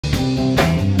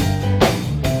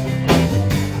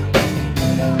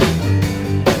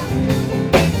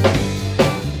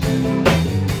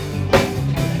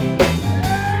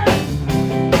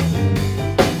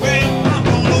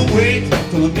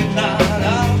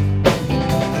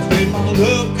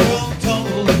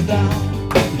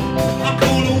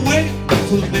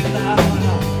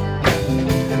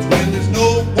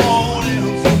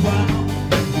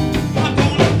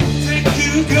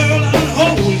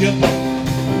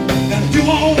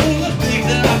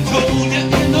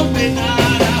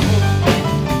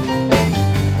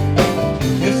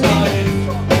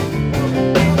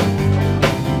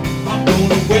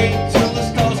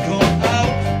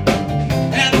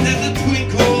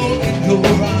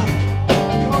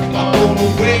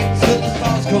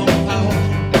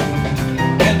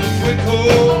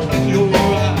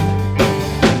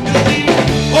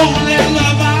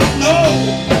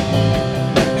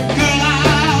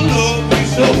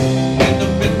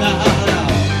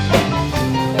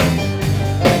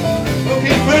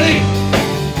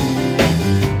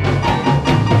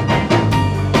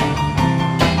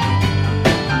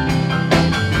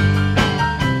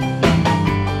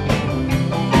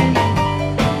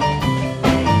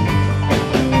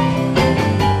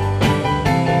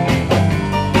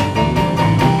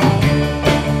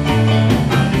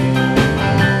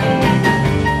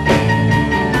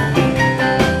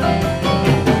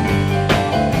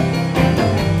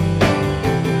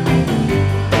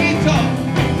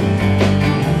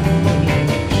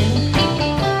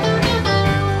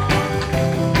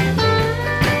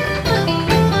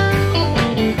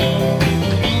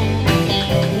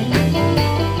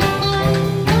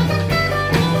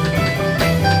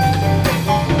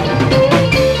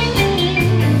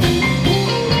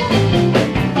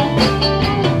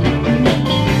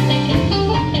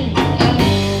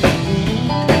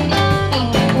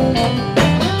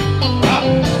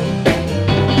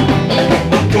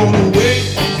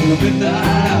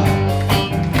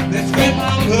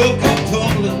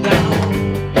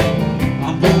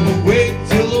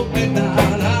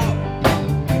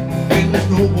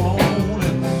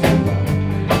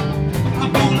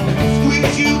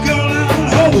squeeze you, girl,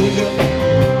 and hold you,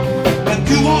 and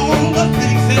do all the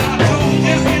things that I told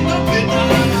you in the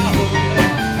midnight hour.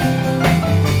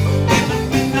 In the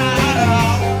midnight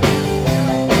hour,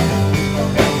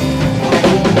 I'm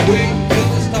gonna wait till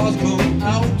the stars come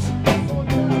out.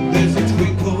 There's a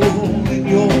twinkle in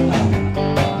your eye.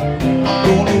 I'm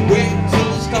gonna wait till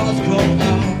the stars come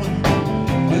out,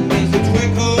 and there's a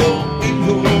twinkle in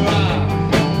your eye.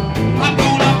 I'm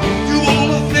gonna do all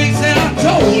the things that I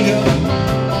told you.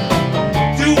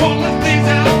 Do all the things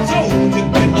that I told you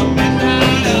in the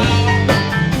midnight hour.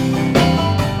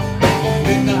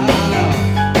 Midnight hour.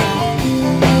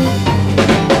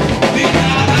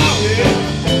 Midnight hour, yeah.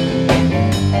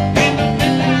 In the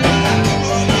midnight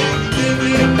hour, yeah, yeah,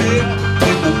 yeah, yeah.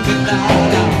 In the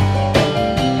midnight hour.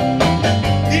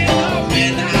 In the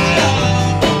midnight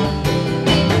hour.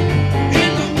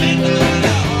 In the midnight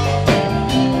hour.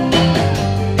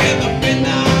 In the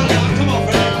midnight hour. Come on,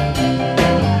 Fred.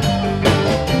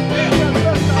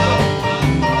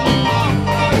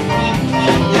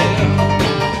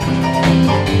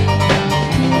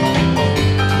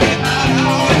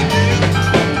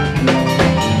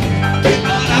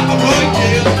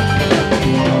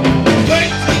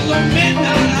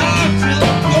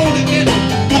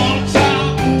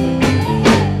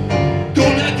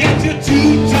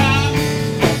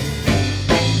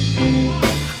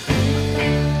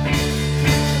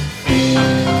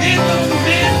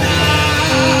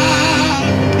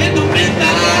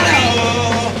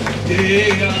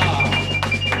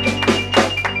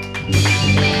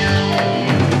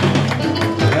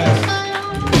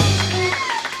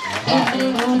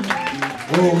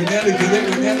 Oh, we nearly did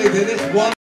it. We nearly did it. One.